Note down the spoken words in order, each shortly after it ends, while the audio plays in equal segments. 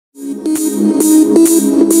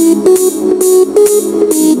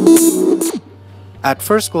At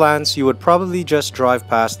first glance, you would probably just drive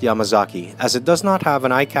past Yamazaki, as it does not have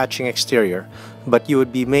an eye-catching exterior, but you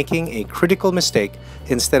would be making a critical mistake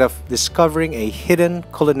instead of discovering a hidden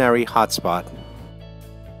culinary hotspot.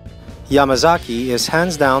 Yamazaki is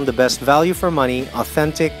hands down the best value for money,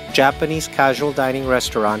 authentic Japanese casual dining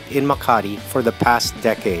restaurant in Makati for the past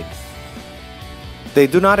decade. They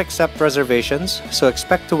do not accept reservations, so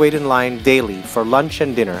expect to wait in line daily for lunch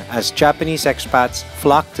and dinner as Japanese expats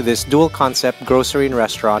flock to this dual-concept grocery and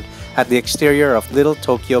restaurant at the exterior of Little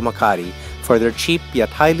Tokyo Makati for their cheap yet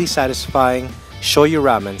highly satisfying shoyu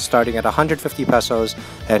ramen starting at 150 pesos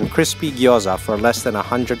and crispy gyoza for less than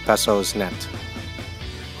 100 pesos net.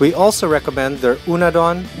 We also recommend their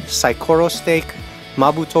Unadon, Saikoro Steak,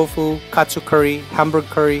 Mabou Tofu, Katsu Curry, Hamburg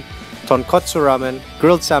Curry, Tonkotsu Ramen,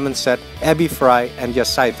 grilled Salmon Set, Ebi Fry, and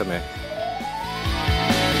Yasaitame.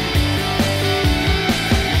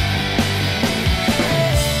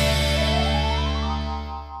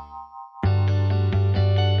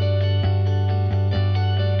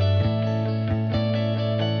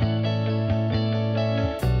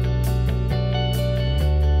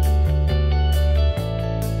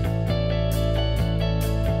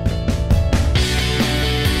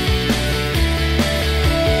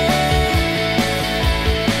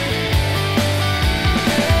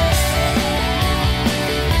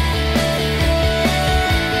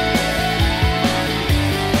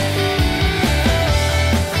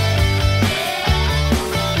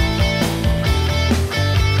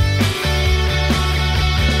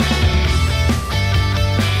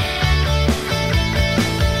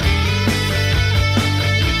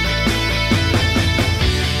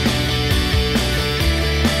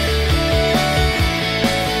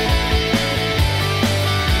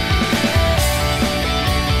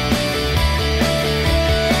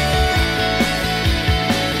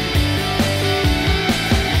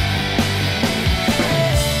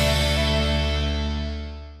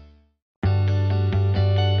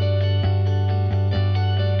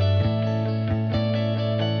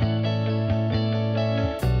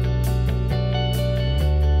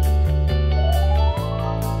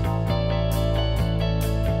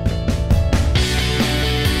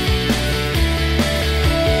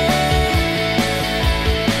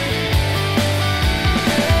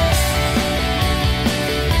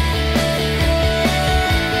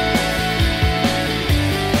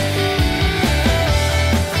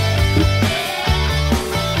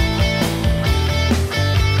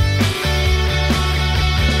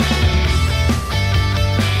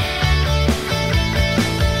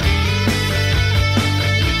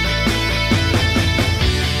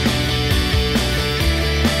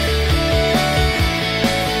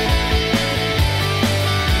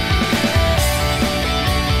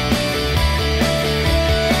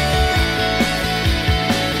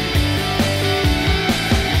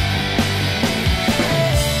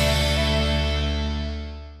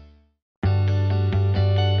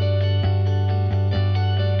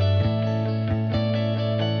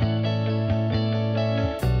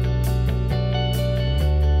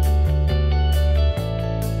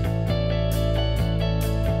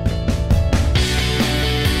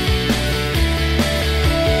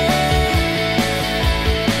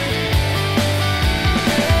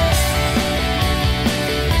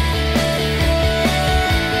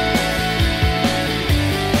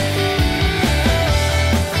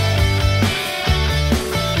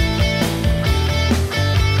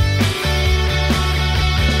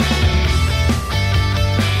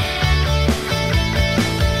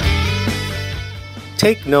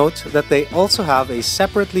 Take note that they also have a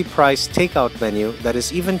separately priced takeout menu that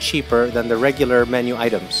is even cheaper than the regular menu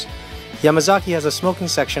items. Yamazaki has a smoking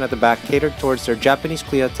section at the back catered towards their Japanese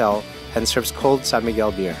clientele and serves cold San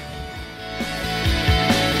Miguel Beer.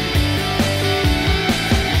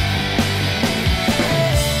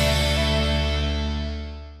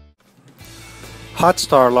 Hot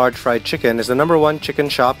Star Large Fried Chicken is the #1 chicken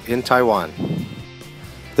shop in Taiwan.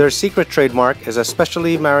 Their secret trademark is a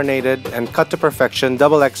specially marinated and cut to perfection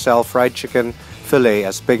XXL fried chicken fillet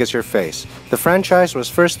as big as your face. The franchise was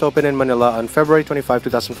first opened in Manila on February 25,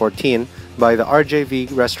 2014 by the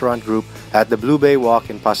RJV Restaurant Group at the Blue Bay Walk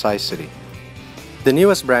in Pasay City. The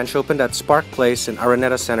newest branch opened at Spark Place in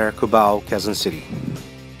Araneta Center, Cubao, Quezon City.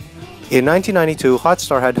 In 1992, Hot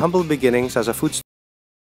Star had humble beginnings as a food